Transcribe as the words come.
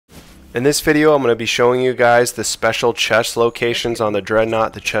In this video, I'm going to be showing you guys the special chest locations on the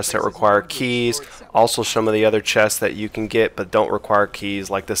Dreadnaught, the chests that require keys, also some of the other chests that you can get but don't require keys,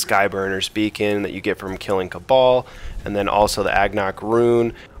 like the Skyburners Beacon that you get from killing Cabal, and then also the Agonarch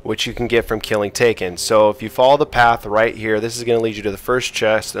Rune, which you can get from killing Taken. So if you follow the path right here, this is going to lead you to the first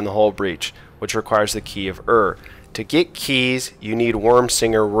chest in the whole breach, which requires the Key of Wyrding. To get keys, you need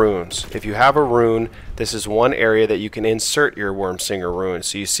Wormsinger runes. If you have a rune, this is one area that you can insert your Wormsinger rune.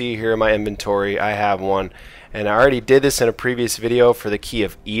 So you see here in my inventory, I have one. And I already did this in a previous video for the Key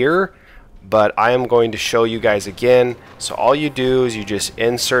of Wyrding, but I am going to show you guys again. So all you do is you just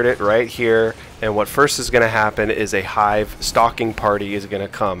insert it right here, and what first is going to happen is a Hive stalking party is going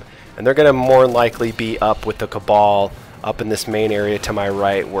to come. And they're going to more likely be up with the Cabal, up in this main area to my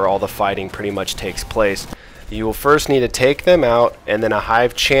right where all the fighting pretty much takes place. You will first need to take them out, and then a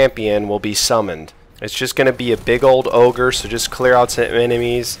Hive champion will be summoned. It's just going to be a big old ogre, so just clear out some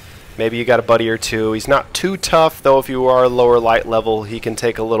enemies. Maybe you got a buddy or two. He's not too tough, though. If you are lower light level, he can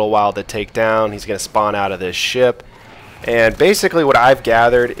take a little while to take down. He's going to spawn out of this ship. And basically what I've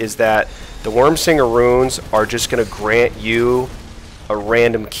gathered is that the Wormsinger runes are just going to grant you a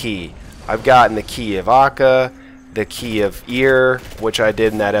random key. I've gotten the Key of Akka, the Key of Wyrding, which I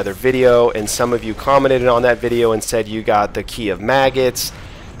did in that other video, and some of you commented on that video and said you got the Key of Maggots,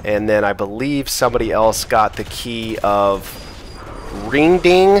 and then I believe somebody else got the Key of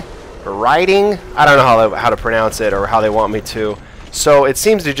Wyrding, I don't know how to pronounce it or how they want me to. So it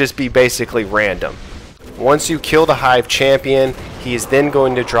seems to just be basically random. Once you kill the Hive champion, he is then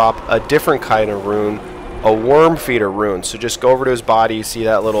going to drop a different kind of rune, a Worm Feeder rune. So just go over to his body, you see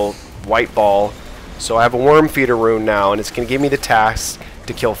that little white ball. So I have a Worm Feeder rune now, and it's going to give me the task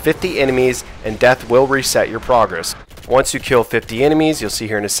to kill 50 enemies, and death will reset your progress. Once you kill 50 enemies, you'll see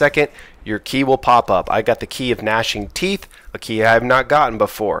here in a second, your key will pop up. I got the Key of Gnashing Teeth, a key I have not gotten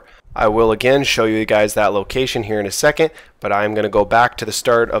before. I will again show you guys that location here in a second, but I'm going to go back to the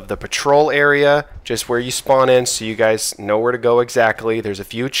start of the patrol area, just where you spawn in, so you guys know where to go exactly. There's a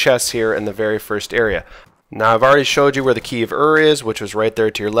few chests here in the very first area. Now I've already showed you where the Key of Wyrding is, which was right there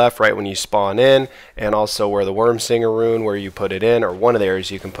to your left, right when you spawn in, and also where the Wormsinger rune, where you put it in, or one of the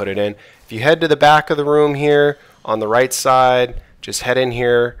areas you can put it in. If you head to the back of the room here, on the right side, just head in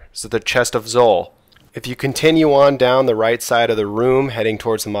here, so the Chest of Yuul. If you continue on down the right side of the room, heading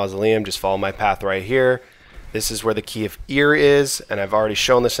towards the mausoleum, just follow my path right here. This is where the Key of Wyrding is, and I've already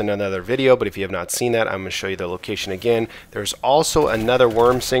shown this in another video, but if you have not seen that, I'm going to show you the location again. There's also another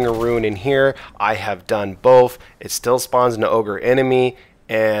Wormsinger rune in here. I have done both. It still spawns an ogre enemy,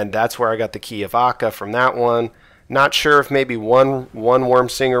 and that's where I got the Key of Akka from that one. Not sure if maybe one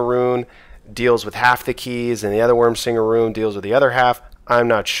Wormsinger rune deals with half the keys, and the other Wormsinger rune deals with the other half. I'm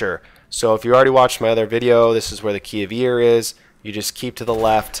not sure. So if you already watched my other video, this is where the Key of Wyrding is. You just keep to the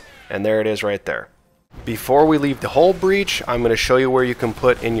left, and there it is right there. Before we leave the whole breach, I'm going to show you where you can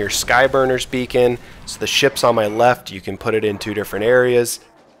put in your Skyburners Beacon. So the ship's on my left, you can put it in two different areas.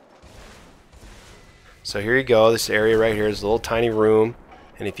 So here you go, this area right here is a little tiny room,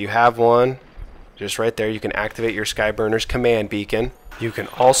 and if you have one, just right there, you can activate your Skyburners Command Beacon. You can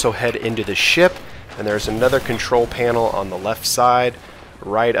also head into the ship, and there's another control panel on the left side,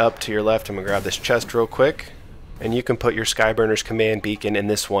 right up to your left. I'm going to grab this chest real quick, and you can put your Skyburners Command Beacon in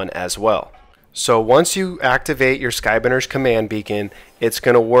this one as well. So once you activate your Skyburners Command Beacon, it's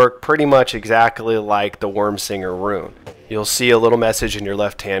going to work pretty much exactly like the Wormsinger rune. You'll see a little message in your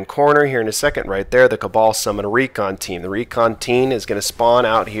left hand corner here in a second right there, the Cabal summon a recon team. The recon team is going to spawn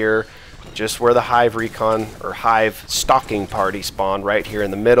out here just where the Hive recon or Hive stalking party spawned, right here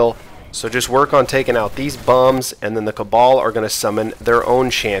in the middle. So just work on taking out these bums, and then the Cabal are going to summon their own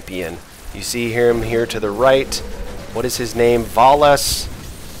champion. You see him here to the right. What is his name? Valas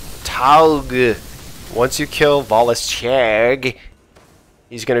Taug. Once you kill Valas Chag,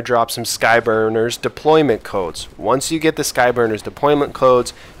 he's going to drop some Skyburners deployment codes. Once you get the Skyburners deployment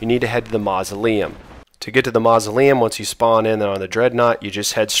codes, you need to head to the mausoleum. To get to the mausoleum, once you spawn in on the Dreadnaught, you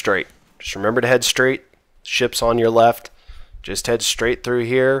just head straight. Just remember to head straight. Ship's on your left. Just head straight through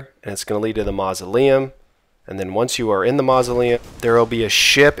here, and it's going to lead to the mausoleum. And then once you are in the mausoleum, there will be a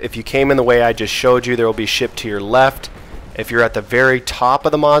ship. If you came in the way I just showed you, there will be a ship to your left. If you're at the very top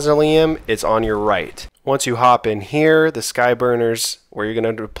of the mausoleum, it's on your right. Once you hop in here, the Skyburners, where you're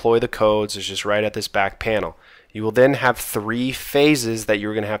going to deploy the codes, is just right at this back panel. You will then have 3 phases that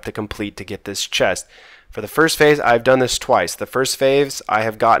you're going to have to complete to get this chest. For the first phase, I've done this twice. The first phase, I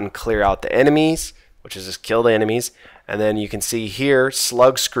have gotten clear out the enemies, which is just kill the enemies. And then you can see here,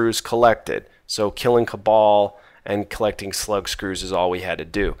 slug screws collected. So killing Cabal and collecting slug screws is all we had to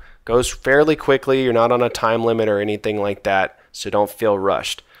do. Goes fairly quickly. You're not on a time limit or anything like that, so don't feel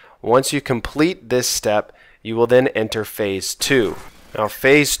rushed. Once you complete this step, you will then enter phase 2. Now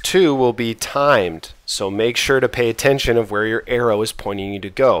phase 2 will be timed, so make sure to pay attention of where your arrow is pointing you to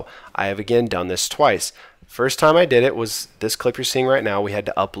go. I have again done this twice. First time I did it was this clip you're seeing right now. We had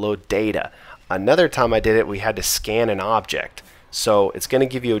to upload data. Another time I did it, we had to scan an object. So it's going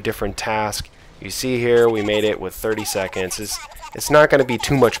to give you a different task. You see here we made it with 30 seconds. It's not going to be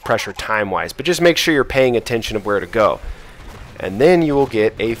too much pressure time-wise, but just make sure you're paying attention of where to go. And then you will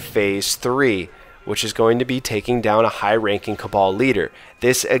get a phase 3. Which is going to be taking down a high-ranking Cabal leader.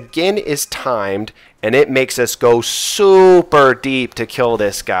 This again is timed, and it makes us go super deep to kill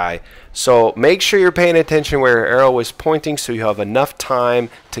this guy. So make sure you're paying attention where your arrow is pointing so you have enough time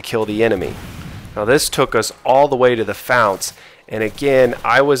to kill the enemy. Now this took us all the way to the founts, and again,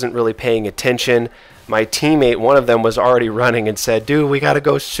 I wasn't really paying attention. My teammate, one of them, was already running and said, "Dude, we gotta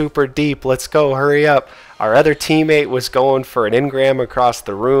go super deep, let's go, hurry up." Our other teammate was going for an engram across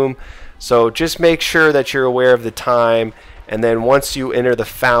the room. So just make sure that you're aware of the time, and then once you enter the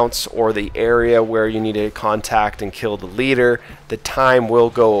founts or the area where you need to contact and kill the leader, the time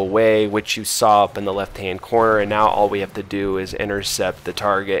will go away, which you saw up in the left hand corner, and now all we have to do is intercept the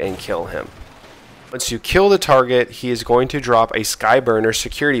target and kill him. Once you kill the target, he is going to drop a Skyburner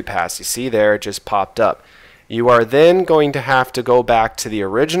security pass. You see there, it just popped up. You are then going to have to go back to the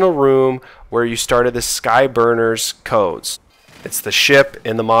original room where you started the Skyburners codes. It's the ship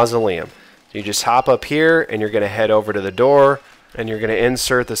in the mausoleum. So you just hop up here and you're going to head over to the door and you're going to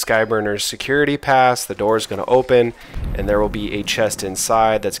insert the Skyburners security pass. The door is going to open and there will be a chest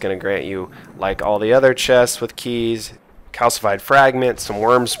inside that's going to grant you, like all the other chests with keys, calcified fragment, some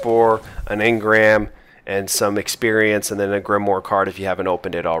worm spore, an engram, and some experience, and then a grimoire card if you haven't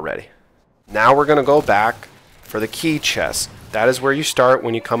opened it already. Now we're going to go back for the key chest. That is where you start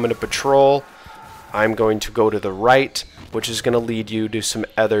when you come into patrol. I'm going to go to the right, which is going to lead you to some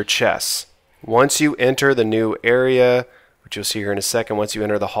other chests. Once you enter the new area, which you'll see here in a second, once you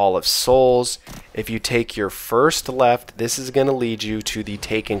enter the Hall of Souls, if you take your first left, this is going to lead you to the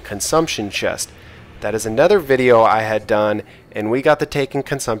Taken Consumption chest. That is another video I had done, and we got the Taken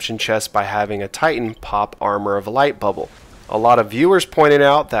Consumption chest by having a Titan pop Armor of Light bubble. A lot of viewers pointed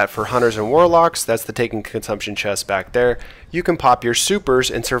out that for Hunters and Warlocks, that's the Taken Consumption chest back there, you can pop your supers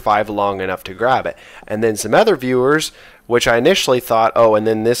and survive long enough to grab it. And then some other viewers, which I initially thought, oh, and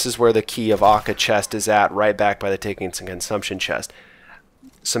then this is where the Key of Akka chest is at, right back by the Taken Consumption chest.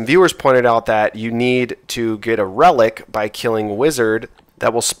 Some viewers pointed out that you need to get a relic by killing Wizard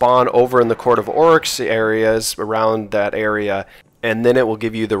that will spawn over in the Court of Oryx areas, around that area, and then it will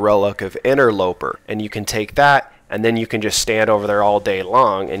give you the relic of Interloper. And you can take that, and then you can just stand over there all day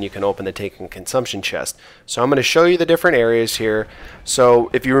long and you can open the Taken Consumption chest. So I'm going to show you the different areas here. So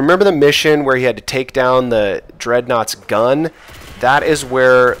if you remember the mission where he had to take down the Dreadnaught's gun, that is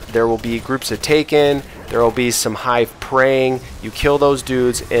where there will be groups of Taken, there will be some Hive praying, you kill those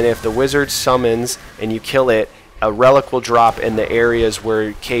dudes, and if the wizard summons and you kill it, a relic will drop in the areas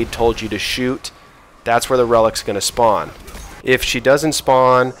where Cade told you to shoot. That's where the relic's going to spawn. If she doesn't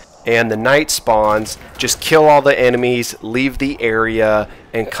spawn, and the knight spawns, just kill all the enemies, leave the area,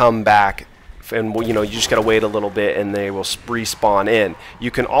 and come back. And you know, you just gotta wait a little bit and they will respawn in.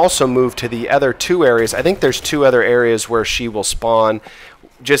 You can also move to the other two areas. I think there's two other areas where she will spawn.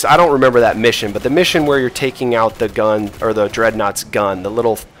 Just, I don't remember that mission, but the mission where you're taking out the gun, or the Dreadnaught's gun, the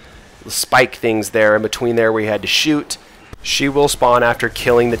little spike things there in between there where you had to shoot, she will spawn after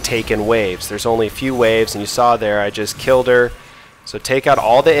killing the Taken waves. There's only a few waves, and you saw there I just killed her. So take out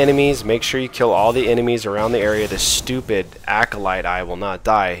all the enemies, make sure you kill all the enemies around the area. This stupid acolyte eye will not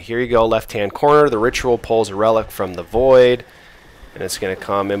die. Here you go, left hand corner, the ritual pulls a relic from the void, and it's going to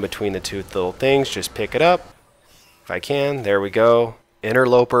come in between the two little things. Just pick it up if I can. There we go,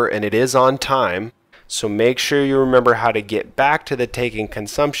 Interloper, and it is on time. So make sure you remember how to get back to the Taken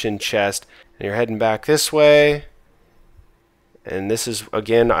Consumption chest, and you're heading back this way. And this is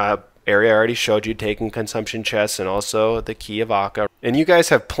again area I already showed you, Taken Consumption chests, and also the Key of Akka. And you guys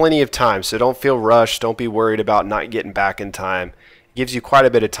have plenty of time, so don't feel rushed. Don't be worried about not getting back in time. It gives you quite a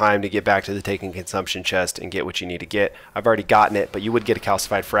bit of time to get back to the Taken Consumption chest and get what you need to get. I've already gotten it, but you would get a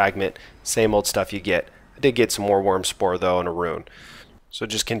calcified fragment. Same old stuff you get. I did get some more worm spore though, and a rune. So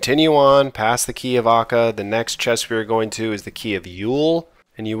just continue on past the Key of Akka. The next chest we are going to is the Key of Yuul.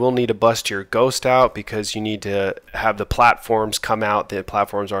 And you will need to bust your ghost out because you need to have the platforms come out. The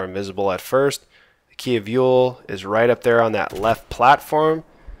platforms are invisible at first. The Key of Yuul is right up there on that left platform.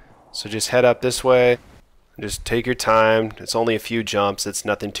 So just head up this way. Just take your time. It's only a few jumps. It's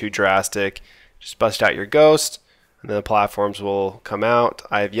nothing too drastic. Just bust out your ghost, and then the platforms will come out.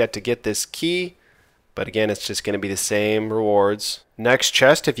 I have yet to get this key, But again, it's just going to be the same rewards. Next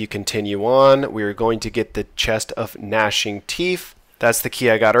chest, if you continue on, we're going to get the chest of Gnashing Teeth. That's the key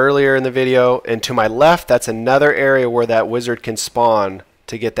I got earlier in the video. And to my left, that's another area where that wizard can spawn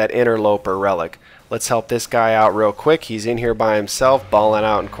to get that interloper relic. Let's help this guy out real quick. He's in here by himself, balling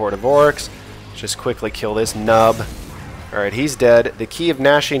out in Court of Oryx. Just quickly kill this nub. Alright, he's dead. The key of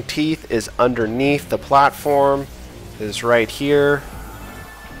Gnashing Teeth is underneath the platform. It is right here.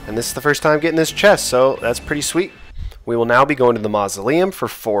 And this is the first time getting this chest, so that's pretty sweet. We will now be going to the mausoleum for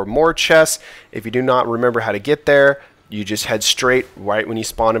 4 more chests. If you do not remember how to get there, you just head straight right when you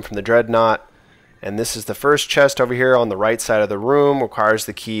spawn in from the Dreadnaught. And this is the first chest over here on the right side of the room. Requires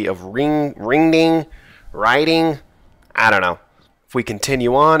the key of Wyrding. I don't know. If we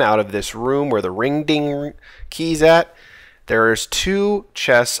continue on out of this room where the Wyrding key's at, there's 2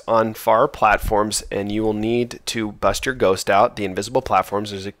 chests on far platforms, and you will need to bust your ghost out. The invisible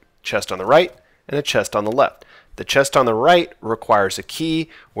platforms, there's a chest on the right and a chest on the left. The chest on the right requires a key,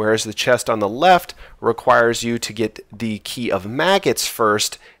 whereas the chest on the left requires you to get the key of Maggots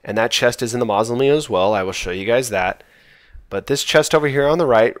first, and that chest is in the mausoleum as well. I will show you guys that. But this chest over here on the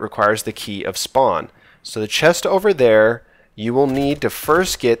right requires the key of Spawn. So the chest over there, you will need to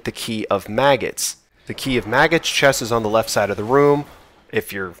first get the key of Maggots. The key of Maggots chest is on the left side of the room.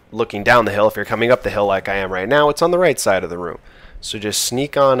 If you're looking down the hill, if you're coming up the hill like I am right now, it's on the right side of the room. So just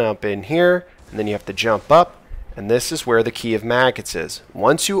sneak on up in here, and then you have to jump up, and this is where the key of Maggots is.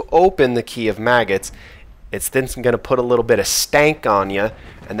 Once you open the key of Maggots, it's then going to put a little bit of stank on you,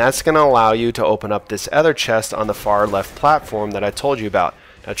 and that's going to allow you to open up this other chest on the far left platform that I told you about.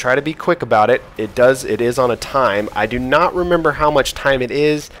 Now try to be quick about it. It is on a time. I do not remember how much time it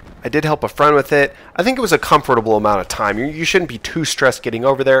is. I did help a friend with it. I think it was a comfortable amount of time. You shouldn't be too stressed getting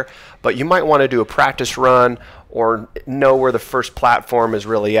over there, but you might want to do a practice run or know where the first platform is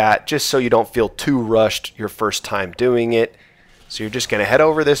really at, just so you don't feel too rushed your first time doing it. So you're just going to head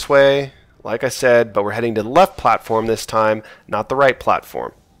over this way, like I said, but we're heading to the left platform this time, not the right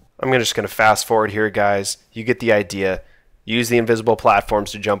platform. I'm just going to fast forward here, guys. You get the idea. Use the invisible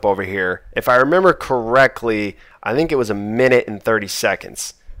platforms to jump over here. If I remember correctly, I think it was 1 minute and 30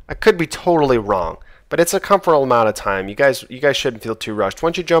 seconds. I could be totally wrong, but it's a comfortable amount of time. You guys shouldn't feel too rushed.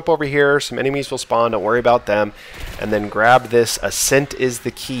 Once you jump over here, some enemies will spawn. Don't worry about them. And then grab this Ascent is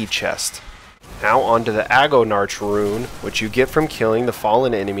the Key chest. Now onto the Agonarch Rune, which you get from killing the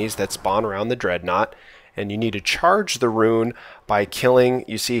fallen enemies that spawn around the Dreadnaught. And you need to charge the rune by killing,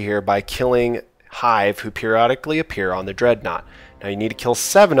 you see here, by killing Hive, who periodically appear on the Dreadnaught. Now you need to kill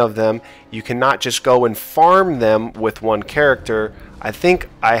 7 of them. You cannot just go and farm them with one character. I think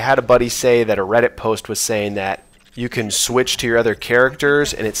I had a buddy say that a Reddit post was saying that you can switch to your other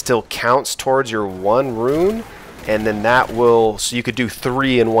characters and it still counts towards your 1 rune, and then that will, so you could do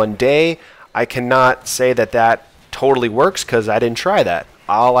 3 in 1 day. I cannot say that that totally works because I didn't try that.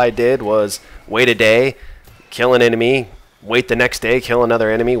 All I did was wait a day, kill an enemy, wait the next day, kill another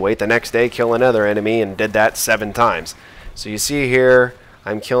enemy, wait the next day, kill another enemy, and did that 7 times. So you see here,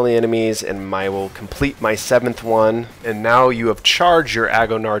 I'm killing the enemies, and I will complete my 7th one. And now you have charged your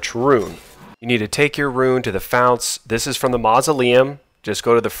Agonarch Rune. You need to take your rune to the founts. This is from the mausoleum. Just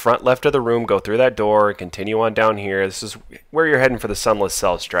go to the front left of the room, go through that door, and continue on down here. This is where you're heading for the Sunless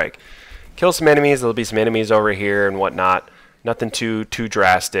Cell Strike. Kill some enemies. There'll be some enemies over here and whatnot. Nothing too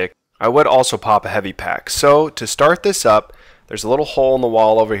drastic. I would also pop a heavy pack. So to start this up, there's a little hole in the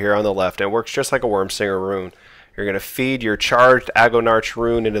wall over here on the left, and it works just like a Wormsinger rune. You're going to feed your charged Agonarch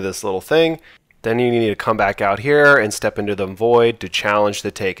Rune into this little thing. Then you need to come back out here and step into the void to challenge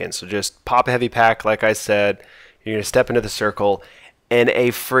the Taken. So just pop a heavy pack, like I said. You're going to step into the circle, and a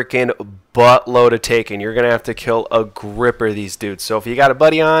freaking buttload of Taken. You're going to have to kill a grip of these dudes. So if you got a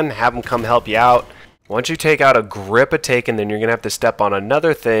buddy on, have them come help you out. Once you take out a grip of Taken, then you're going to have to step on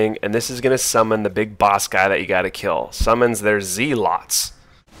another thing, and this is going to summon the big boss guy that you got to kill. Summons their Zealots.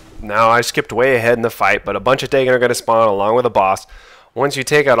 Now, I skipped way ahead in the fight, but a bunch of Taken are going to spawn along with the boss. Once you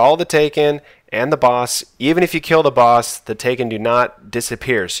take out all the Taken and the boss, even if you kill the boss, the Taken do not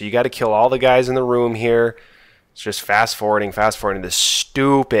disappear. So you got to kill all the guys in the room here. It's just fast forwarding this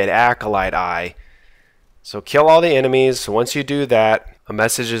stupid Acolyte eye. So kill all the enemies. So once you do that, a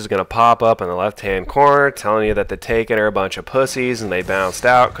message is going to pop up in the left-hand corner telling you that the Taken are a bunch of pussies and they bounced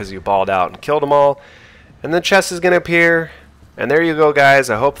out because you balled out and killed them all. And the chest is going to appear. And there you go, guys.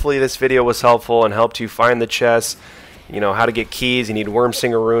 Hopefully this video was helpful and helped you find the chest. You know how to get keys. You need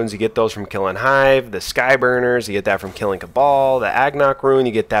Wormsinger runes. You get those from killing Hive. The Skyburners, you get that from killing Cabal. The Agonarch Rune,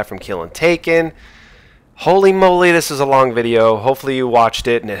 you get that from killing Taken. Holy moly, this is a long video. Hopefully you watched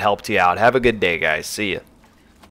it and it helped you out. Have a good day, guys. See ya.